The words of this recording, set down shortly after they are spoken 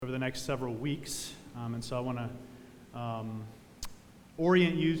over the next several weeks. And so I want to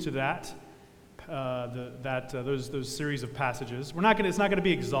orient you to that, those series of passages. It's not going to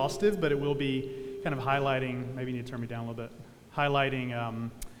be exhaustive, but it will be kind of highlighting. Maybe you need to turn me down a little bit. Highlighting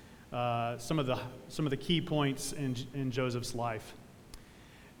some of the key points in Joseph's life.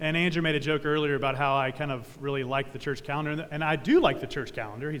 And Andrew made a joke earlier about how I kind of really like the church calendar, and I do like the church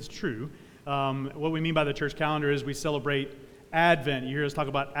calendar. It's true. What we mean by the church calendar is we celebrate Advent. You hear us talk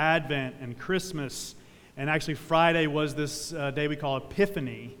about Advent and Christmas, and actually Friday was this day we call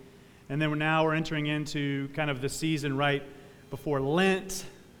Epiphany. And then we're entering into kind of the season right before Lent,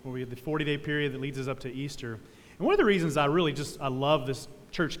 where we have the 40-day period that leads us up to Easter. And one of the reasons I love this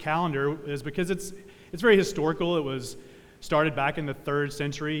church calendar is because it's very historical. It was started back in the 3rd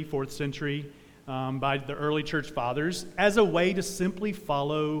century, 4th century by the early church fathers as a way to simply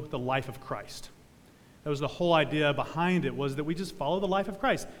follow the life of Christ. That was the whole idea behind it, was that we just follow the life of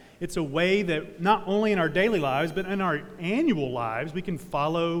Christ. It's a way that not only in our daily lives, but in our annual lives, we can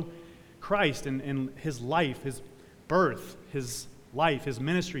follow Christ and his life, his birth, his life, his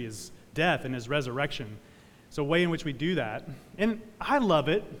ministry, his death, and his resurrection. It's a way in which we do that. And I love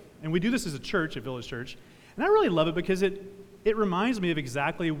it, and we do this as a church at Village Church, and I really love it because it reminds me of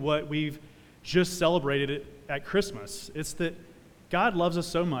exactly what we've just celebrated at Christmas. It's that God loves us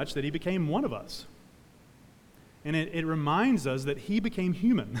so much that he became one of us. And it reminds us that he became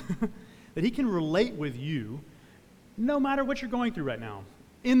human, that he can relate with you no matter what you're going through right now.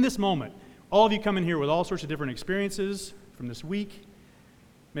 In this moment, all of you come in here with all sorts of different experiences from this week.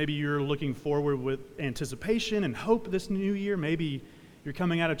 Maybe you're looking forward with anticipation and hope this new year. Maybe you're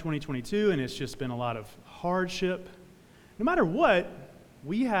coming out of 2022 and it's just been a lot of hardship. No matter what,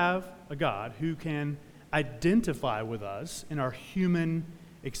 we have a God who can identify with us in our human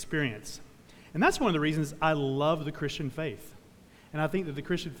experience. And that's one of the reasons I love the Christian faith. And I think that the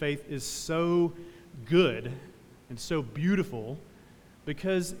Christian faith is so good and so beautiful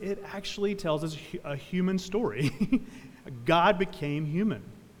because it actually tells us a human story. God became human.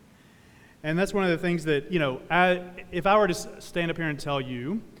 And that's one of the things that, if I were to stand up here and tell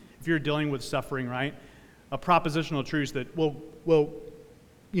you, if you're dealing with suffering, right, a propositional truth that,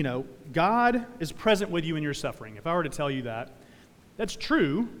 God is present with you in your suffering. If I were to tell you that, that's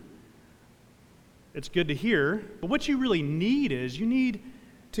true. It's good to hear. But what you really need is you need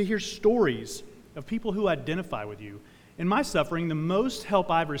to hear stories of people who identify with you. In my suffering, the most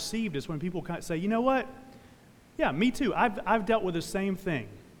help I've received is when people say, you know what? Yeah, me too. I've dealt with the same thing.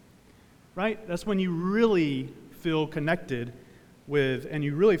 Right? That's when you really feel connected with and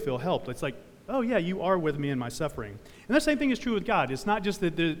you really feel helped. It's like, oh yeah, you are with me in my suffering. And the same thing is true with God. It's not just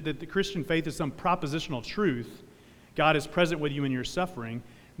that the Christian faith is some propositional truth. God is present with you in your suffering.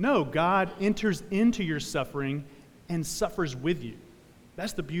 No, God enters into your suffering and suffers with you.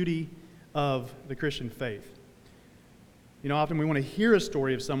 That's the beauty of the Christian faith. Often we want to hear a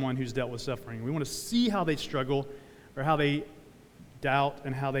story of someone who's dealt with suffering. We want to see how they struggle or how they doubt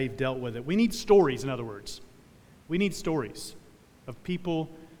and how they've dealt with it. We need stories, in other words. We need stories of people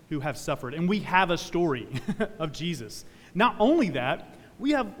who have suffered. And we have a story of Jesus. Not only that,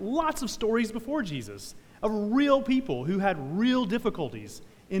 we have lots of stories before Jesus of real people who had real difficulties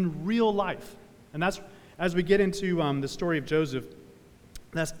in real life. And that's, as we get into the story of Joseph,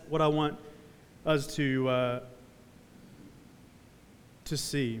 that's what I want us to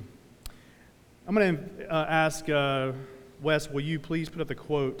see. I'm going to ask Wes, will you please put up the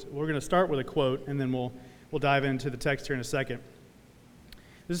quote? We're going to start with a quote, and then we'll dive into the text here in a second.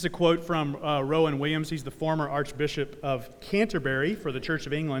 This is a quote from Rowan Williams. He's the former Archbishop of Canterbury for the Church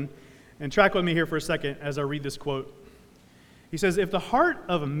of England. And track with me here for a second as I read this quote. He says, "If the heart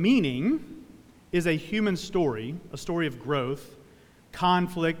of meaning is a human story, a story of growth,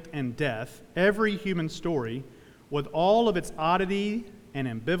 conflict, and death, every human story, with all of its oddity and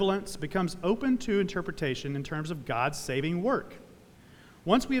ambivalence, becomes open to interpretation in terms of God's saving work.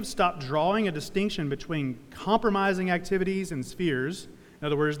 Once we have stopped drawing a distinction between compromising activities and spheres, in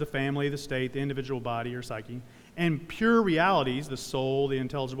other words, the family, the state, the individual body or psyche, and pure realities, the soul, the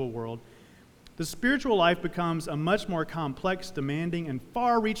intelligible world, the spiritual life becomes a much more complex, demanding, and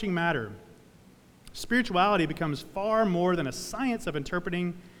far-reaching matter. Spirituality becomes far more than a science of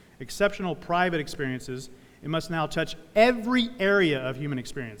interpreting exceptional private experiences. It must now touch every area of human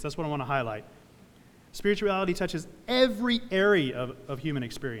experience." That's what I want to highlight. Spirituality touches every area of human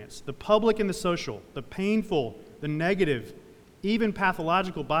experience, the public and the social, the painful, the negative, even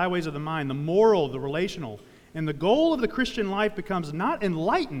pathological byways of the mind, the moral, the relational. And the goal of the Christian life becomes not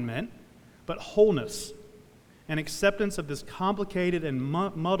enlightenment, but wholeness and acceptance of this complicated and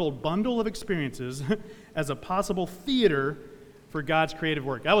muddled bundle of experiences as a possible theater for God's creative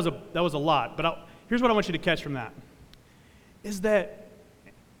work. That was a lot, but here's what I want you to catch from that, is that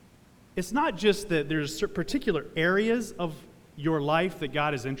it's not just that there's particular areas of your life that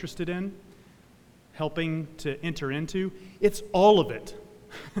God is interested in helping to enter into. It's all of it.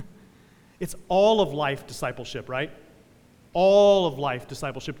 It's all of life discipleship, right? All of life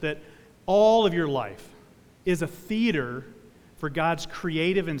discipleship, that all of your life is a theater for God's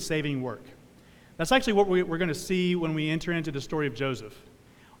creative and saving work. That's actually what we're going to see when we enter into the story of Joseph.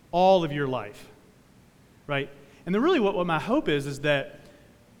 All of your life, right? And then really what my hope is that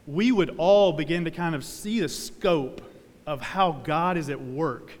we would all begin to kind of see the scope of how God is at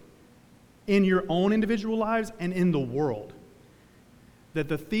work in your own individual lives and in the world. That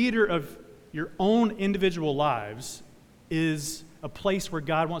the theater of your own individual lives is a place where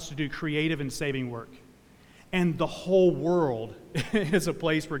God wants to do creative and saving work. And the whole world is a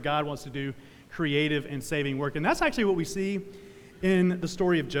place where God wants to do creative and saving work. And that's actually what we see in the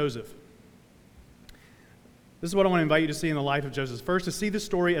story of Joseph. This is what I want to invite you to see in the life of Joseph. First, to see the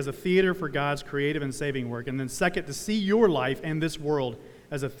story as a theater for God's creative and saving work. And then second, to see your life and this world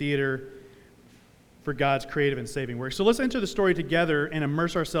as a theater for God's creative and saving work. So let's enter the story together and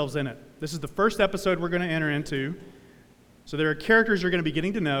immerse ourselves in it. This is the first episode we're going to enter into. So there are characters you're going to be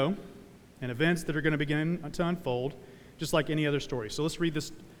getting to know and events that are going to begin to unfold, just like any other story. So let's read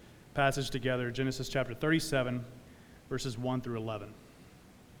this passage together, Genesis chapter 37, verses 1 through 11.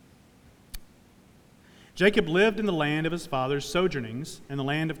 Jacob lived in the land of his father's sojournings, in the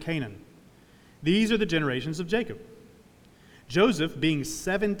land of Canaan. These are the generations of Jacob. Joseph, being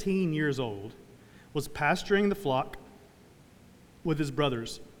 17 years old, was pasturing the flock with his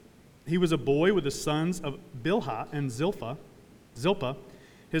brothers. He was a boy with the sons of Bilhah and Zilpah,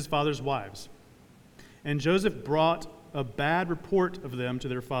 his father's wives. And Joseph brought a bad report of them to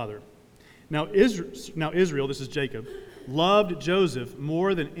their father. Now Israel, this is Jacob, loved Joseph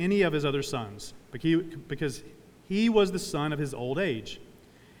more than any of his other sons, because he was the son of his old age.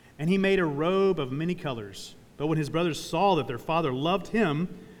 And he made a robe of many colors. But when his brothers saw that their father loved him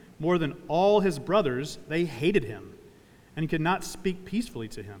more than all his brothers, they hated him and could not speak peacefully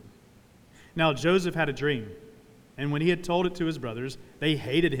to him. Now Joseph had a dream, and when he had told it to his brothers, they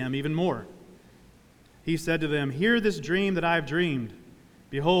hated him even more. He said to them, "Hear this dream that I have dreamed.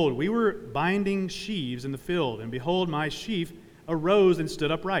 Behold, we were binding sheaves in the field, and behold, my sheaf arose and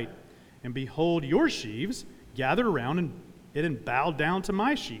stood upright. And behold, your sheaves gathered around it and bowed down to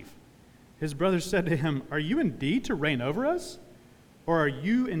my sheaf." His brothers said to him, "Are you indeed to reign over us? Or are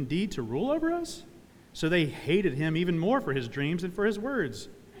you indeed to rule over us?" So they hated him even more for his dreams and for his words.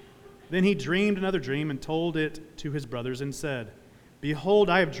 Then he dreamed another dream and told it to his brothers and said, "Behold,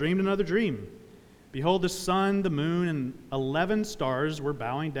 I have dreamed another dream. Behold, the sun, the moon, and 11 stars were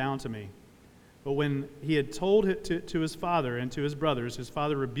bowing down to me." But when he had told it to his father and to his brothers, his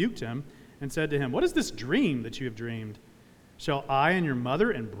father rebuked him and said to him, "What is this dream that you have dreamed? Shall I and your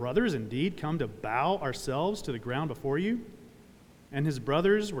mother and brothers indeed come to bow ourselves to the ground before you?" And his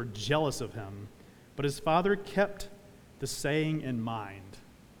brothers were jealous of him, but his father kept the saying in mind.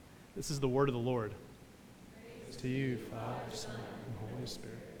 This is the word of the Lord. Praise to you, Father, Son, and Holy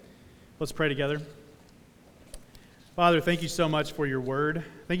Spirit. Let's pray together. Father, thank you so much for your word.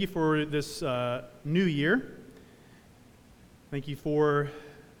 Thank you for this new year. Thank you for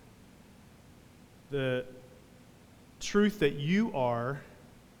the truth that you are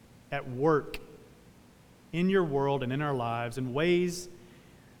at work in your world and in our lives in ways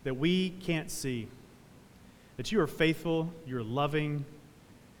that we can't see. That you are faithful, you're loving,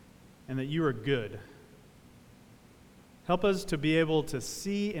 and that you are good. Help us to be able to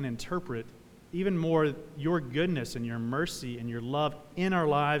see and interpret even more your goodness and your mercy and your love in our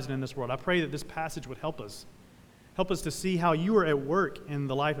lives and in this world. I pray that this passage would help us. Help us to see how you are at work in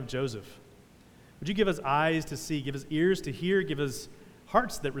the life of Joseph. Would you give us eyes to see, give us ears to hear, give us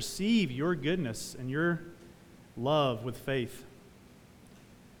hearts that receive your goodness and your love with faith.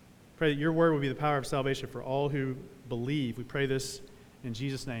 Pray that your word will be the power of salvation for all who believe. We pray this in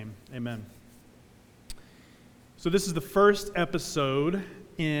Jesus' name. Amen. So this is the first episode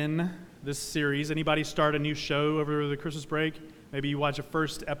in this series. Anybody start a new show over the Christmas break? Maybe you watch a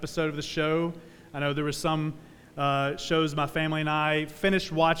first episode of the show. I know there were some shows my family and I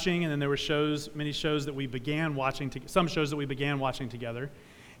finished watching, and then there were many shows that we began watching, some shows that we began watching together.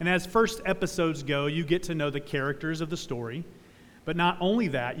 And as first episodes go, you get to know the characters of the story. But not only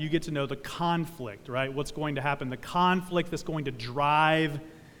that, you get to know the conflict, right? What's going to happen, the conflict that's going to drive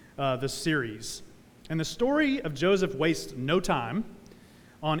the series. And the story of Joseph wastes no time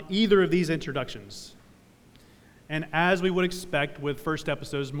on either of these introductions. And as we would expect with first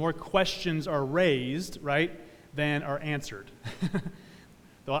episodes, more questions are raised, right? than are answered.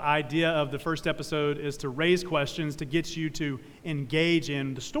 The idea of the first episode is to raise questions to get you to engage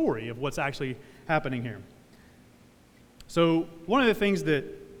in the story of what's actually happening here. So one of the things that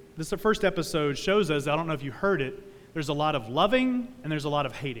this first episode shows us, I don't know if you heard it, there's a lot of loving and there's a lot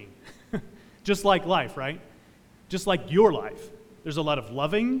of hating. Just like life, right? Just like your life. There's a lot of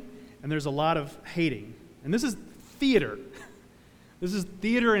loving and there's a lot of hating. And this is theater. This is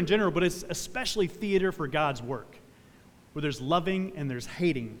theater in general, but it's especially theater for God's work, where there's loving and there's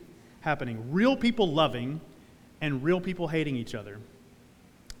hating happening. Real people loving and real people hating each other.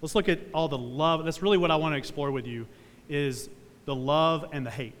 Let's look at all the love. That's really what I want to explore with you, is the love and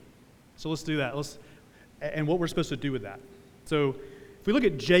the hate. So let's do that. And what we're supposed to do with that. So if we look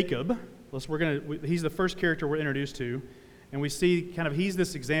at Jacob, he's the first character we're introduced to, and we see he's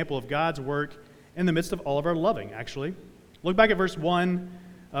this example of God's work in the midst of all of our loving, actually. Look back at verse 1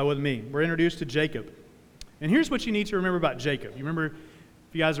 with me. We're introduced to Jacob. And here's what you need to remember about Jacob. You remember,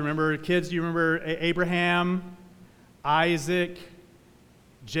 if you guys remember, kids, do you remember Abraham, Isaac,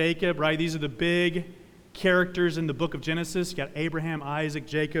 Jacob, right? These are the big characters in the book of Genesis. You got Abraham, Isaac,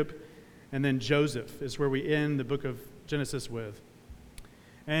 Jacob, and then Joseph is where we end the book of Genesis with.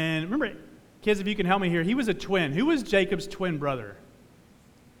 And remember, kids, if you can help me here, he was a twin. Who was Jacob's twin brother?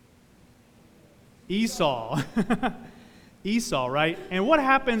 Esau. Esau, right? And what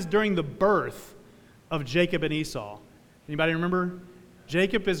happens during the birth of Jacob and Esau? Anybody remember?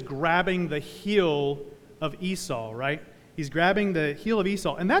 Jacob is grabbing the heel of Esau, right? He's grabbing the heel of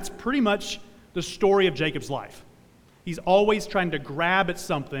Esau. And that's pretty much the story of Jacob's life. He's always trying to grab at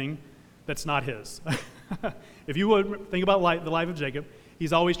something that's not his. If you would think about the life of Jacob,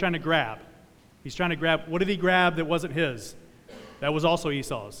 he's always trying to grab. He's trying to grab. What did he grab that wasn't his? That was also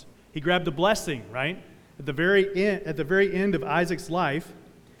Esau's. He grabbed the blessing, right? At the very end of Isaac's life,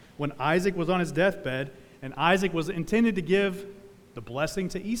 when Isaac was on his deathbed, and Isaac was intended to give the blessing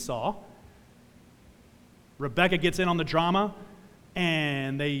to Esau, Rebekah gets in on the drama,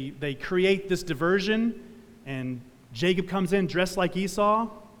 and they create this diversion, and Jacob comes in dressed like Esau,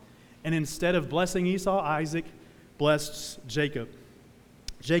 and instead of blessing Esau, Isaac blessed Jacob.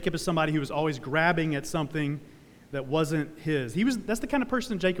 Jacob is somebody who was always grabbing at something that wasn't his. That's the kind of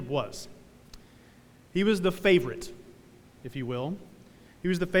person Jacob was. He was the favorite, if you will. He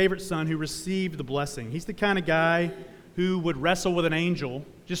was the favorite son who received the blessing. He's the kind of guy who would wrestle with an angel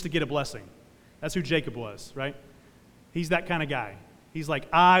just to get a blessing. That's who Jacob was, right? He's that kind of guy. He's like,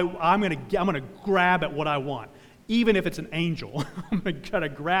 I'm gonna grab at what I want, even if it's an angel. I'm gonna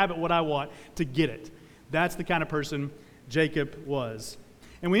grab at what I want to get it. That's the kind of person Jacob was.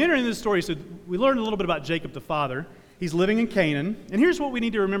 And we enter into this story, so we learn a little bit about Jacob the father. He's living in Canaan. And here's what we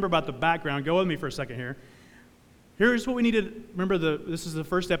need to remember about the background. Go with me for a second here. Here's what we need to remember. This is the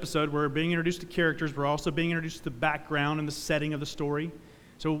first episode. We're being introduced to characters. We're also being introduced to the background and the setting of the story.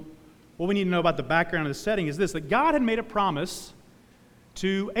 So what we need to know about the background and the setting is this, that God had made a promise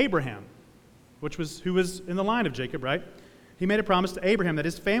to Abraham, who was in the line of Jacob, right? He made a promise to Abraham that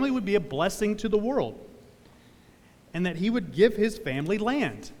his family would be a blessing to the world and that he would give his family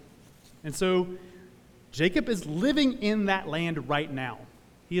land. And so Jacob is living in that land right now.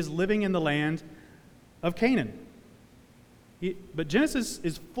 He is living in the land of Canaan. But Genesis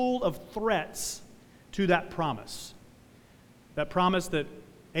is full of threats to that promise. That promise that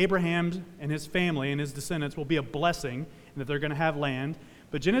Abraham and his family and his descendants will be a blessing and that they're going to have land.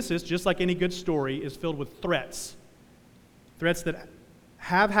 But Genesis, just like any good story, is filled with threats. Threats that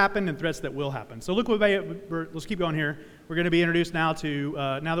have happened and threats that will happen. So let's keep going here. We're going to be introduced now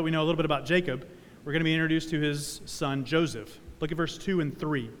to, now that we know a little bit about Jacob, we're going to be introduced to his son Joseph. Look at verse 2 and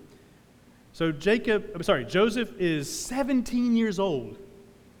 3. So Joseph is 17 years old.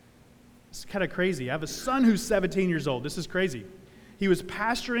 It's kind of crazy. I have a son who's 17 years old. This is crazy. He was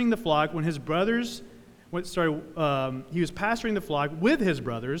pasturing the flock when his brothers, he was pasturing the flock with his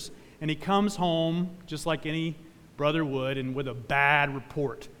brothers, and he comes home just like any brother would, and with a bad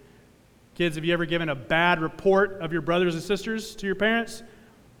report. Kids, have you ever given a bad report of your brothers and sisters to your parents?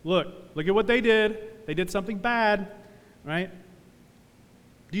 Look at what they did. They did something bad, right?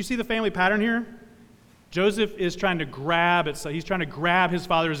 Do you see the family pattern here? Joseph is trying to grab his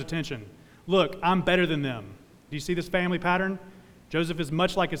father's attention. Look, I'm better than them. Do you see this family pattern? Joseph is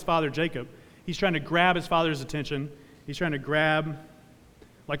much like his father Jacob. He's trying to grab his father's attention. He's trying to grab,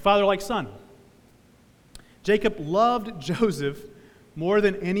 like father, like son. Jacob loved Joseph more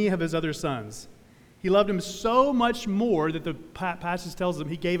than any of his other sons. He loved him so much more that the passage tells him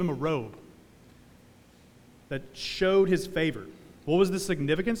he gave him a robe that showed his favor. What was the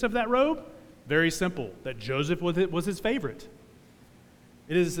significance of that robe? Very simple, that Joseph was his favorite.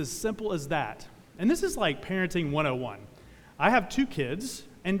 It is as simple as that. And this is like parenting 101. I have 2 kids,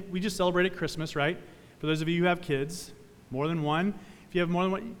 and we just celebrated Christmas, right? For those of you who have kids, more than one, if you have more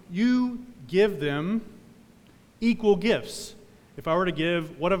than one, you give them equal gifts. If I were to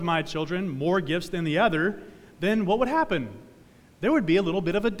give one of my children more gifts than the other, then what would happen? There would be a little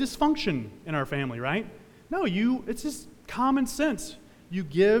bit of a dysfunction in our family, right? No, it's just common sense. You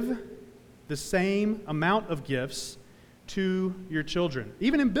give the same amount of gifts to your children.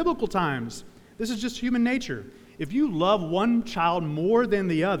 Even in biblical times, this is just human nature. If you love one child more than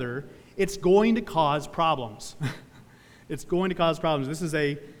the other, it's going to cause problems. It's going to cause problems. This is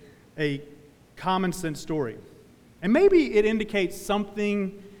a common sense story. And maybe it indicates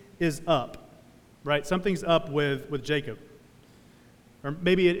something is up, right? Something's up with Jacob. Or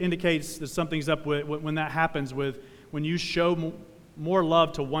maybe it indicates that something's up when that happens when you show more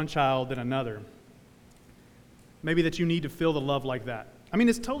love to one child than another. Maybe that you need to feel the love like that. I mean,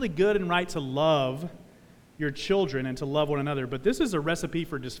 it's totally good and right to love your children and to love one another, but this is a recipe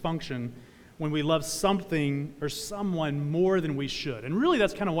for dysfunction when we love something or someone more than we should. And really,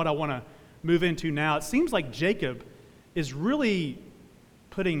 that's kind of what I want to move into now. It seems like Jacob is really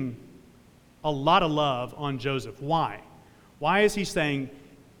putting a lot of love on Joseph. Why? Why is he saying,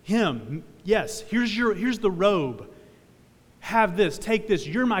 him, yes, here's the robe. Have this, take this,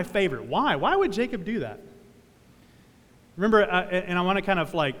 you're my favorite. Why? Why would Jacob do that? Remember, and I want to kind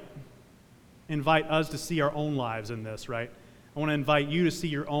of like invite us to see our own lives in this, right? I want to invite you to see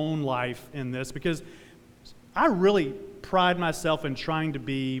your own life in this, because I really pride myself in trying to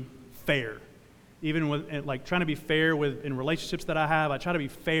be fair. Even with like trying to be fair in relationships that I have. I try to be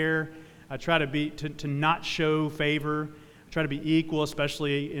fair. I try to not show favor. I try to be equal,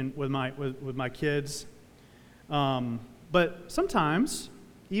 especially with my kids. But sometimes,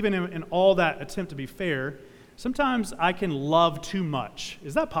 even in all that attempt to be fair, sometimes I can love too much.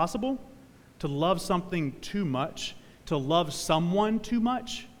 Is that possible? To love something too much? To love someone too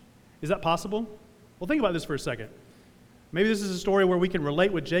much? Is that possible? Well, think about this for a second. Maybe this is a story where we can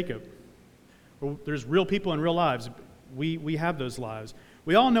relate with Jacob. There's real people in real lives. We have those lives.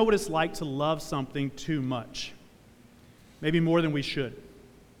 We all know what it's like to love something too much. Maybe more than we should.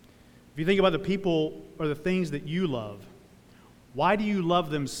 If you think about the people or the things that you love, why do you love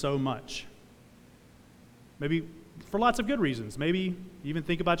them so much? Maybe for lots of good reasons. Maybe even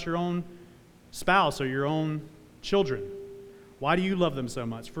think about your own spouse or your own children. Why do you love them so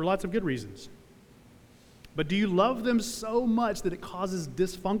much? For lots of good reasons. But do you love them so much that it causes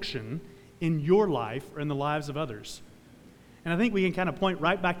dysfunction in your life or in the lives of others? And I think we can kind of point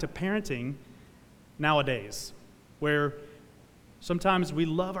right back to parenting nowadays, where sometimes we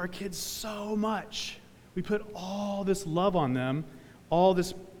love our kids so much. We put all this love on them, all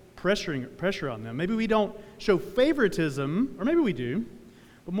this pressure on them. Maybe we don't show favoritism, or maybe we do,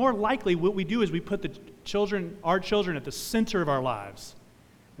 but more likely what we do is we put our children at the center of our lives.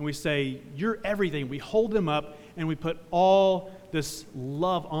 And we say, you're everything. We hold them up and we put all this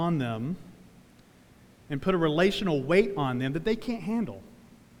love on them and put a relational weight on them that they can't handle.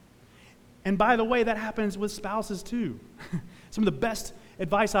 And by the way, that happens with spouses too. Some of the best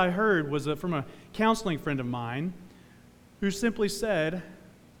advice I heard was from a counseling friend of mine who simply said,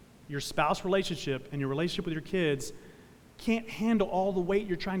 your spouse relationship and your relationship with your kids can't handle all the weight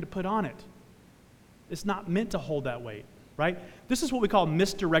you're trying to put on it. It's not meant to hold that weight, right? This is what we call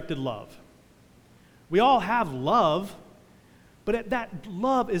misdirected love. We all have love, but that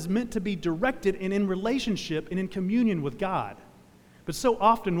love is meant to be directed and in relationship and in communion with God. But so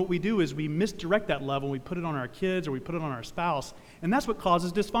often what we do is we misdirect that love and we put it on our kids or we put it on our spouse, and that's what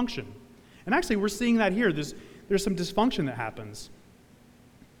causes dysfunction. And actually we're seeing that here. There's some dysfunction that happens.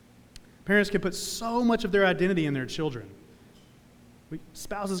 Parents can put so much of their identity in their children.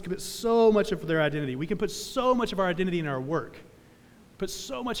 Spouses can put so much of their identity. We can put so much of our identity in our work. Put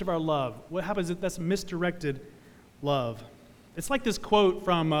so much of our love. What happens is that's misdirected love. It's like this quote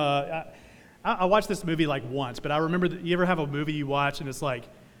from, I watched this movie like once, but I remember, you ever have a movie you watch and it's like,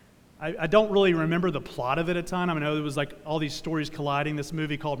 I don't really remember the plot of it a ton. I know there was like all these stories colliding, this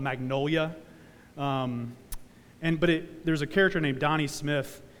movie called Magnolia. There's a character named Donnie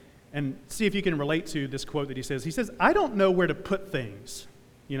Smith, and see if you can relate to this quote that he says. He says, I don't know where to put things,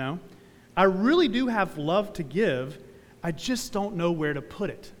 I really do have love to give, I just don't know where to put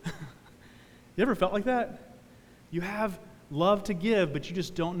it. You ever felt like that? You have love to give, but you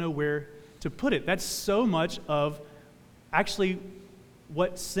just don't know where to put it. That's so much of actually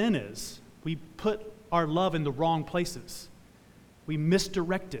what sin is. We put our love in the wrong places. We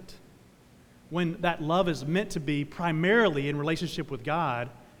misdirect it. When that love is meant to be primarily in relationship with God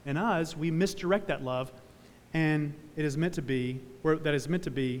and us, we misdirect that love and it is meant to be, or that is meant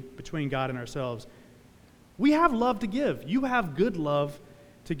to be between God and ourselves. We have love to give. You have good love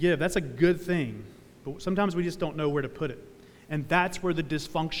to give. That's a good thing. But sometimes we just don't know where to put it. And that's where the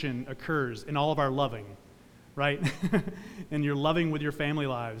dysfunction occurs in all of our loving, right? And you're loving with your family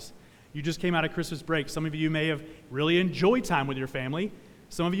lives. You just came out of Christmas break. Some of you may have really enjoyed time with your family.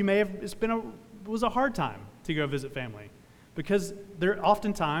 Some of you may have, it was a hard time to go visit family. Because there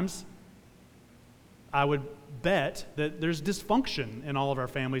oftentimes, I would bet that there's dysfunction in all of our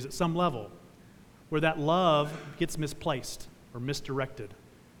families at some level, where that love gets misplaced or misdirected,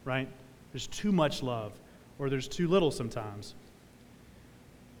 right? There's too much love, or there's too little sometimes.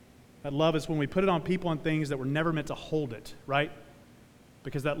 That love is when we put it on people and things that were never meant to hold it, right?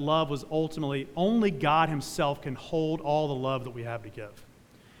 Because that love was ultimately, only God himself can hold all the love that we have to give.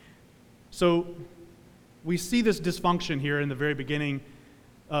 So we see this dysfunction here in the very beginning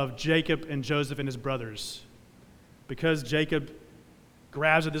of Jacob and Joseph and his brothers. Because Jacob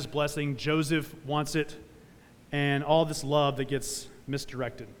grabs at this blessing, Joseph wants it, and all this love that gets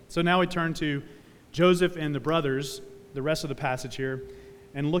misdirected. So now we turn to Joseph and the brothers, the rest of the passage here,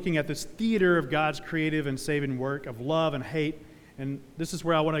 and looking at this theater of God's creative and saving work of love and hate. And this is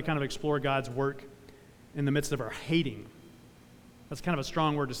where I want to kind of explore God's work in the midst of our hating. That's kind of a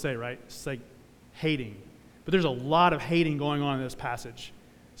strong word to say, right? It's like hating. But there's a lot of hating going on in this passage.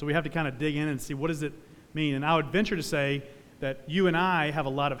 So we have to kind of dig in and see, what does it mean? And I would venture to say that you and I have a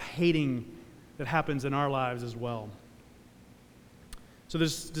lot of hating that happens in our lives as well. So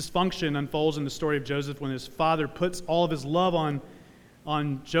this dysfunction unfolds in the story of Joseph when his father puts all of his love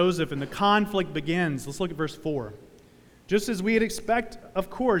on Joseph, and the conflict begins. Let's look at verse 4. Just as we had expect, of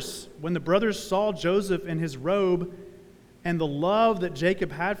course, when the brothers saw Joseph in his robe and the love that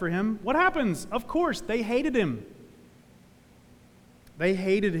Jacob had for him, what happens? Of course, they hated him. They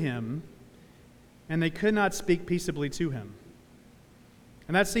hated him, and they could not speak peaceably to him.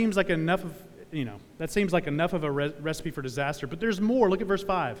 And that seems like enough of, a recipe for disaster. But there's more. Look at verse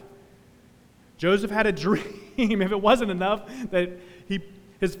 5. Joseph had a dream. If it wasn't enough that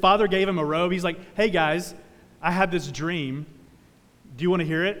his father gave him a robe, he's like, hey guys, I had this dream. Do you want to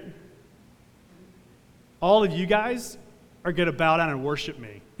hear it? All of you guys are going to bow down and worship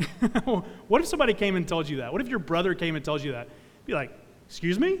me. What if somebody came and told you that? What if your brother came and told you that? Be like,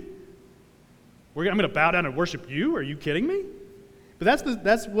 excuse me? I'm going to bow down and worship you? Are you kidding me? But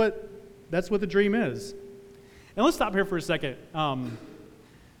that's what the dream is. And let's stop here for a second.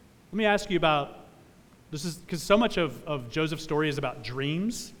 Let me ask you about, this is because so much of Joseph's story is about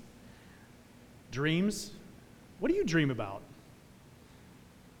dreams. Dreams. What do you dream about?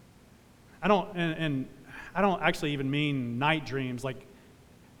 I don't actually even mean night dreams.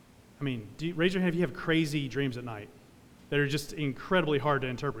 Raise your hand if you have crazy dreams at night that are just incredibly hard to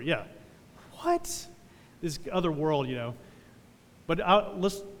interpret. Yeah. What? This other world, But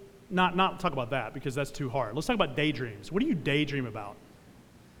let's not talk about that because that's too hard. Let's talk about daydreams. What do you daydream about?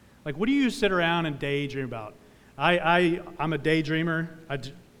 Like, what do you sit around and daydream about? I'm a daydreamer. I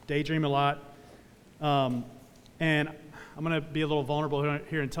daydream a lot. And I'm going to be a little vulnerable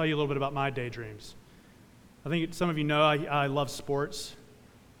here and tell you a little bit about my daydreams. I think some of you know I love sports.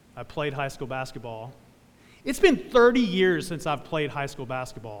 I played high school basketball. It's been 30 years since I've played high school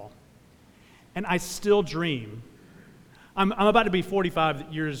basketball, and I still dream. I'm about to be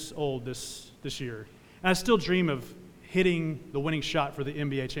 45 years old this year, and I still dream of hitting the winning shot for the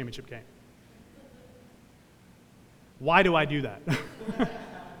NBA championship game. Why do I do that?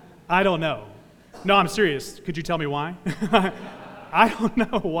 I don't know. No, I'm serious. Could you tell me why? I don't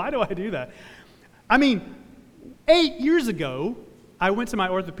know. Why do I do that? 8 years ago, I went to my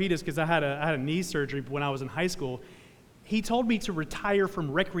orthopedist because I had a knee surgery when I was in high school. He told me to retire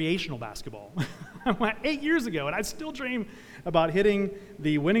from recreational basketball. 8 years ago, and I still dream about hitting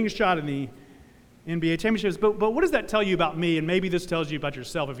the winning shot in the NBA championships. But what does that tell you about me? And maybe this tells you about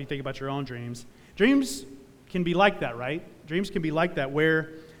yourself if you think about your own dreams. Dreams can be like that, right? Dreams can be like that where,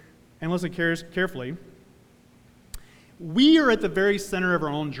 and listen carefully, we are at the very center of our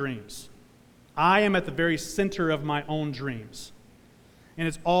own dreams. I am at the very center of my own dreams. And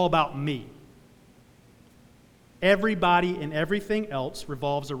it's all about me. Everybody and everything else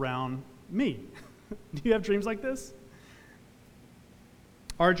revolves around me. Do you have dreams like this?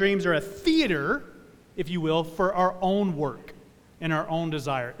 Our dreams are a theater, if you will, for our own work and our own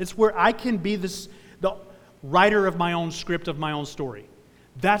desire. It's where I can be the writer of my own script, of my own story.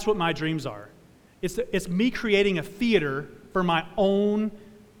 That's what my dreams are. It's me creating a theater for my own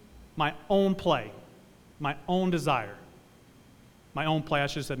play, my own desire. My own play, I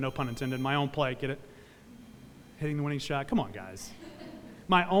should have said no pun intended, my own play, get it? Hitting the winning shot, come on guys.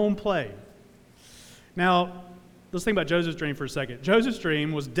 My own play. Now, let's think about Joseph's dream for a second. Joseph's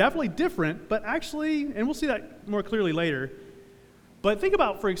dream was definitely different, but actually, and we'll see that more clearly later, but think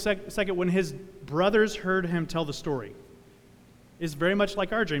about for a second when his brothers heard him tell the story. It's very much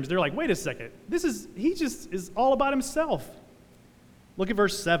like our dreams. They're like, wait a second, he just is all about himself. Look at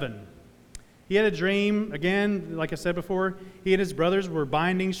verse 7. He had a dream, again, like I said before, he and his brothers were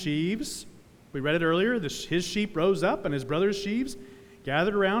binding sheaves. We read it earlier. His sheep rose up, and his brothers' sheaves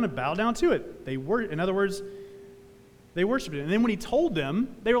gathered around and bowed down to it. In other words, they worshiped it. And then when he told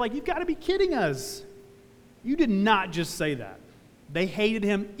them, they were like, you've got to be kidding us. You did not just say that. They hated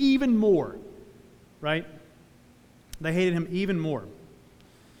him even more, right? They hated him even more.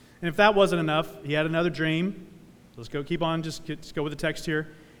 And if that wasn't enough, he had another dream. Let's keep on, just go with the text here.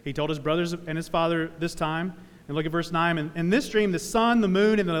 He told his brothers and his father this time, and look at verse 9. And in this dream, the sun, the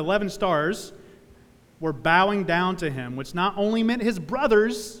moon, and the 11 stars were bowing down to him, which not only meant his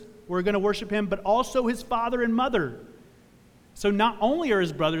brothers were going to worship him, but also his father and mother. So not only are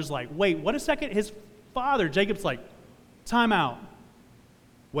his brothers like, wait, what a second, his father, Jacob's like, time out.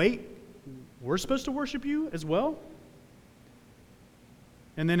 Wait, we're supposed to worship you as well?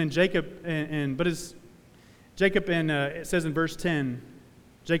 And then in it says in verse 10,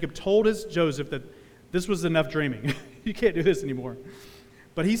 Jacob told Joseph that this was enough dreaming. You can't do this anymore.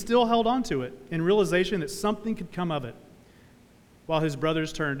 But he still held on to it in realization that something could come of it, while his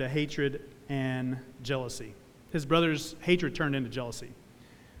brothers turned to hatred and jealousy. His brothers' hatred turned into jealousy.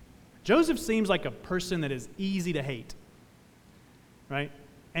 Joseph seems like a person that is easy to hate, right?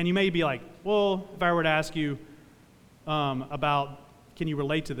 And you may be like, well, if I were to ask you about, can you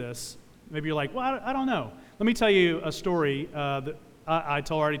relate to this? Maybe you're like, well, I don't know. Let me tell you a story that I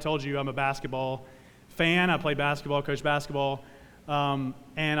already told you. I'm a basketball fan. I played basketball, coached basketball,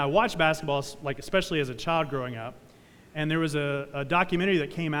 and I watched basketball, like especially as a child growing up. And there was a documentary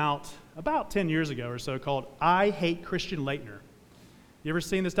that came out about 10 years ago or so called I Hate Christian Laettner. You ever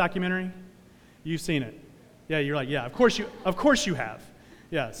seen this documentary? You've seen it. Yeah, you're like, yeah, of course you have.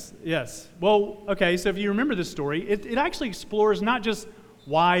 Yes. Well, okay, so if you remember this story, it actually explores not just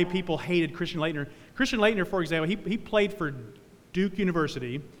why people hated Christian Laettner. Christian Laettner, for example, he played for Duke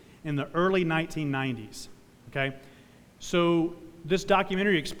University in the early 1990s, okay? So this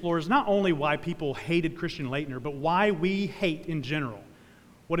documentary explores not only why people hated Christian Laettner, but why we hate in general,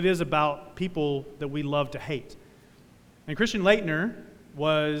 what it is about people that we love to hate. And Christian Laettner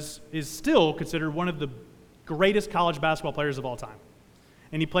is still considered one of the greatest college basketball players of all time.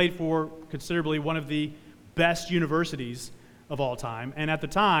 And he played for considerably one of the best universities of all time. And at the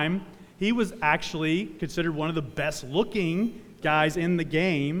time, he was actually considered one of the best looking guys in the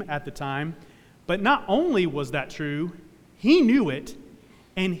game at the time. But not only was that true, he knew it,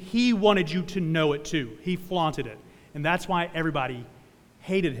 and he wanted you to know it too. He flaunted it. And that's why everybody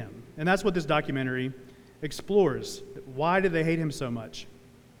hated him. And that's what this documentary explores. Why did they hate him so much?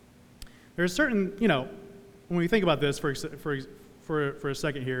 There's certain, when we think about this for a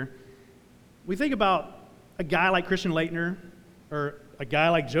second here, we think about a guy like Christian Laettner or a guy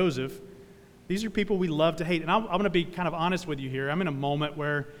like Joseph. These are people we love to hate. And I'm going to be kind of honest with you here. I'm in a moment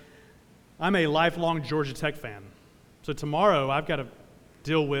where I'm a lifelong Georgia Tech fan. So tomorrow I've got to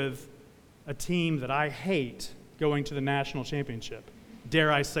deal with a team that I hate going to the national championship.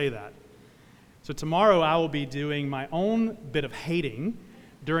 Dare I say that? So tomorrow I will be doing my own bit of hating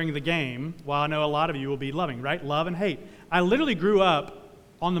during the game, while I know a lot of you will be loving, right? Love and hate. I literally grew up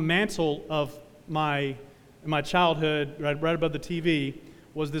on the mantle of my childhood, right above the TV,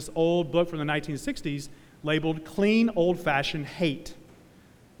 was this old book from the 1960s labeled Clean Old-Fashioned Hate,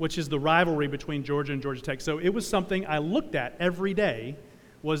 which is the rivalry between Georgia and Georgia Tech. So it was something I looked at every day,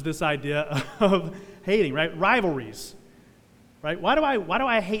 was this idea of hating, right? Rivalries, right? Why do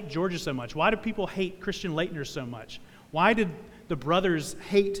I hate Georgia so much? Why do people hate Christian Laettner so much? Why did the brothers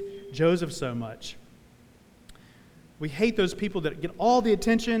hate Joseph so much? We hate those people that get all the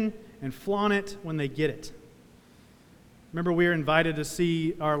attention and flaunt it when they get it. Remember, we are invited to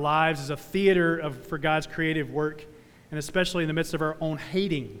see our lives as a theater for God's creative work, and especially in the midst of our own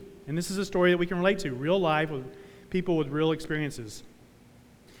hating. And this is a story that we can relate to, real life with people with real experiences.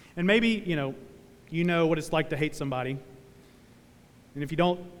 And maybe, you know what it's like to hate somebody. And if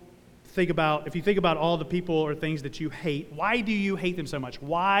you think about all the people or things that you hate, why do you hate them so much?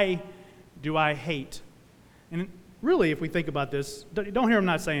 Why do I hate? And really, if we think about this, don't hear I'm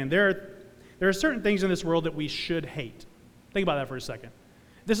not saying there are certain things in this world that we should hate. Think about that for a second.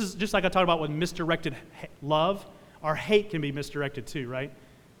 This is just like I talked about with misdirected love. Our hate can be misdirected too, right?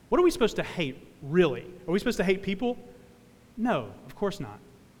 What are we supposed to hate, really? Are we supposed to hate people? No, of course not.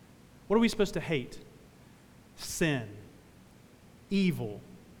 What are we supposed to hate? Sin, evil,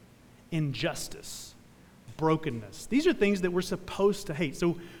 injustice, brokenness. These are things that we're supposed to hate.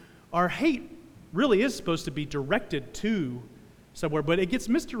 So our hate really is supposed to be directed to somewhere, but it gets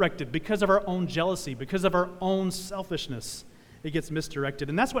misdirected because of our own jealousy, because of our own selfishness. It gets misdirected.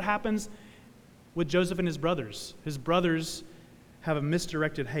 And that's what happens with Joseph and his brothers. His brothers have a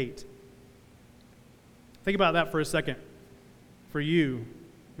misdirected hate. Think about that for a second. For you,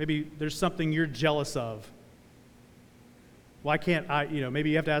 maybe there's something you're jealous of. Why can't I,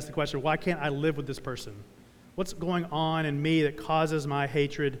 maybe you have to ask the question, why can't I live with this person? What's going on in me that causes my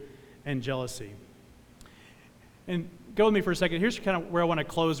hatred and jealousy? And go with me for a second. Here's kind of where I want to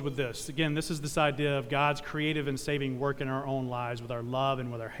close with this. Again, this is this idea of God's creative and saving work in our own lives with our love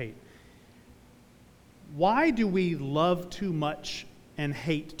and with our hate. Why do we love too much and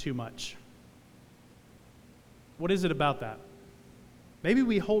hate too much? What is it about that? Maybe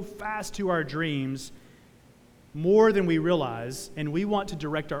we hold fast to our dreams more than we realize, and we want to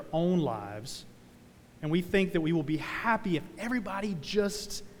direct our own lives, and we think that we will be happy if everybody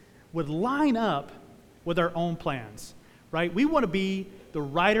just would line up with our own plans, right? We want to be the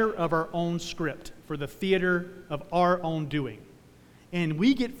writer of our own script for the theater of our own doing. And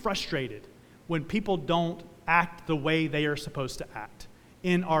we get frustrated when people don't act the way they are supposed to act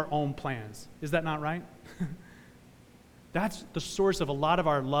in our own plans. Is that not right? That's the source of a lot of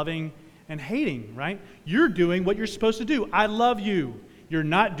our loving and hating, right? You're doing what you're supposed to do. I love you. You're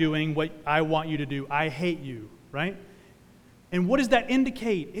not doing what I want you to do. I hate you, right? And what does that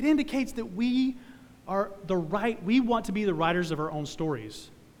indicate? It indicates that we want to be the writers of our own stories.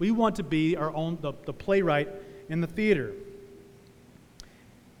 We want to be our own, the playwright in the theater.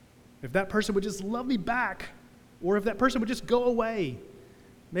 If that person would just love me back, or if that person would just go away.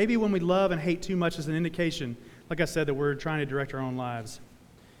 Maybe when we love and hate too much is an indication, like I said, that we're trying to direct our own lives.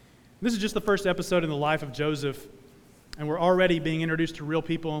 This is just the first episode in the life of Joseph, and we're already being introduced to real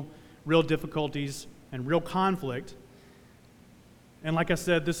people, real difficulties, and real conflict. And like I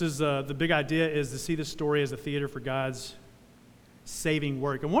said, this is the big idea is to see this story as a theater for God's saving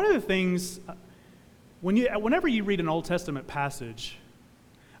work. And one of the things, whenever you read an Old Testament passage,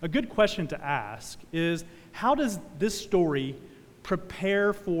 a good question to ask is, how does this story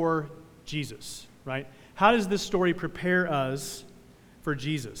prepare for Jesus, right? How does this story prepare us for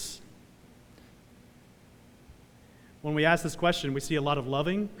Jesus? When we ask this question, we see a lot of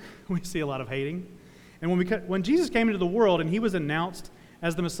loving, we see a lot of hating. And when Jesus came into the world and he was announced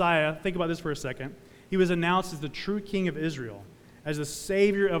as the Messiah, think about this for a second, he was announced as the true King of Israel, as the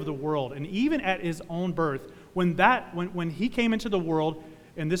Savior of the world. And even at his own birth, when he came into the world,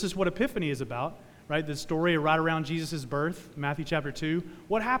 and this is what Epiphany is about, right? The story right around Jesus' birth, Matthew chapter 2,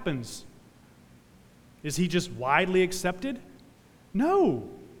 what happens? Is he just widely accepted? No.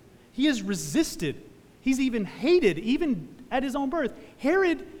 He is resisted. He's even hated, even at his own birth.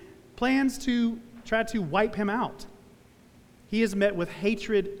 Herod plans to try to wipe him out. He is met with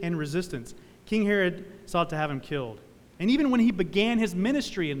hatred and resistance. King Herod sought to have him killed. And even when he began his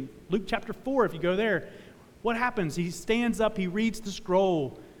ministry in Luke chapter 4, if you go there, what happens? He stands up, he reads the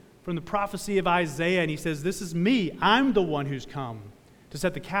scroll from the prophecy of Isaiah, and he says, "This is me. I'm the one who's come to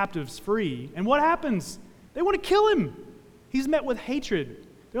set the captives free." And what happens? They want to kill him. He's met with hatred.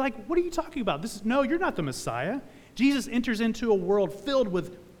 They're like, "What are you talking about? No, you're not the Messiah." Jesus enters into a world filled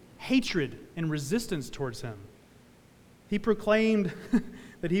with hatred and resistance towards him. He proclaimed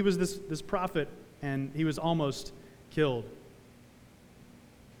that he was this prophet, and he was almost killed.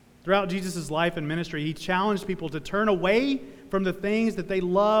 Throughout Jesus' life and ministry, he challenged people to turn away from the things that they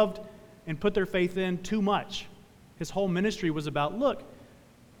loved and put their faith in too much. His whole ministry was about,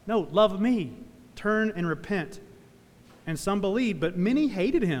 love me, turn and repent. And some believed, but many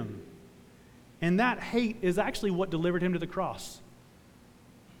hated him. And that hate is actually what delivered him to the cross.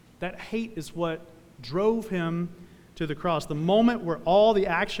 That hate is what drove him to the cross. The moment where all the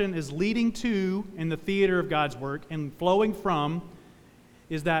action is leading to in the theater of God's work and flowing from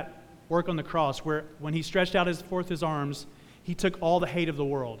is that work on the cross, where when he stretched out forth his arms, he took all the hate of the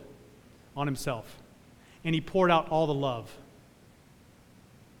world on himself, and he poured out all the love.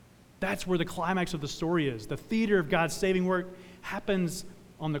 That's where the climax of the story is. The theater of God's saving work happens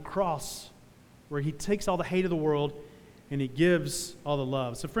on the cross, where he takes all the hate of the world and he gives all the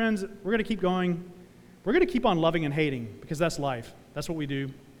love. So friends, we're going to keep going. We're going to keep on loving and hating because that's life. That's what we do.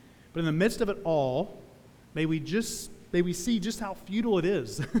 But in the midst of it all, may we see just how futile it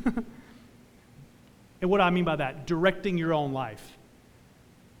is. And what do I mean by that? Directing your own life.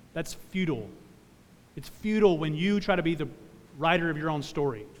 That's futile. It's futile when you try to be the writer of your own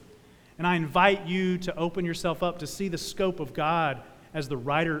story. And I invite you to open yourself up to see the scope of God as the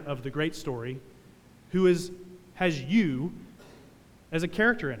writer of the great story, who has you as a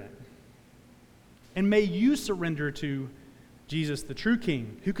character in it. And may you surrender to Jesus, the true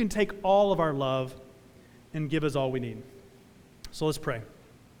King, who can take all of our love and give us all we need. So let's pray.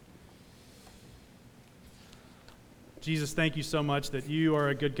 Jesus, thank you so much that you are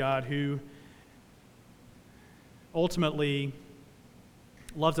a good God who ultimately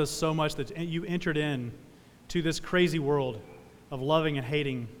loves us so much that you entered in to this crazy world of loving and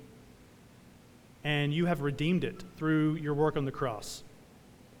hating, and you have redeemed it through your work on the cross.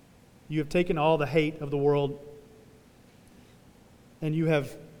 You have taken all the hate of the world, and you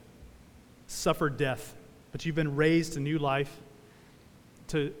have suffered death, but you've been raised to new life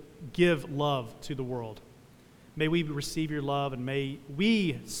to give love to the world. May we receive your love, and may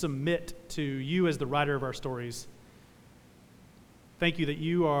we submit to you as the writer of our stories. Thank you that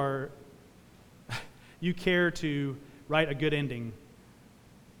you care to write a good ending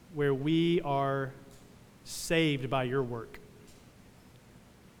where we are saved by your work.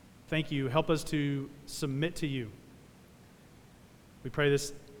 Thank you. Help us to submit to you. We pray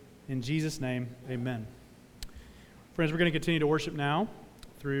this in Jesus' name. Amen. Friends, we're going to continue to worship now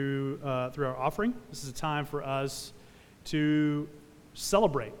through our offering. This is a time for us to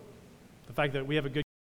celebrate the fact that we have a good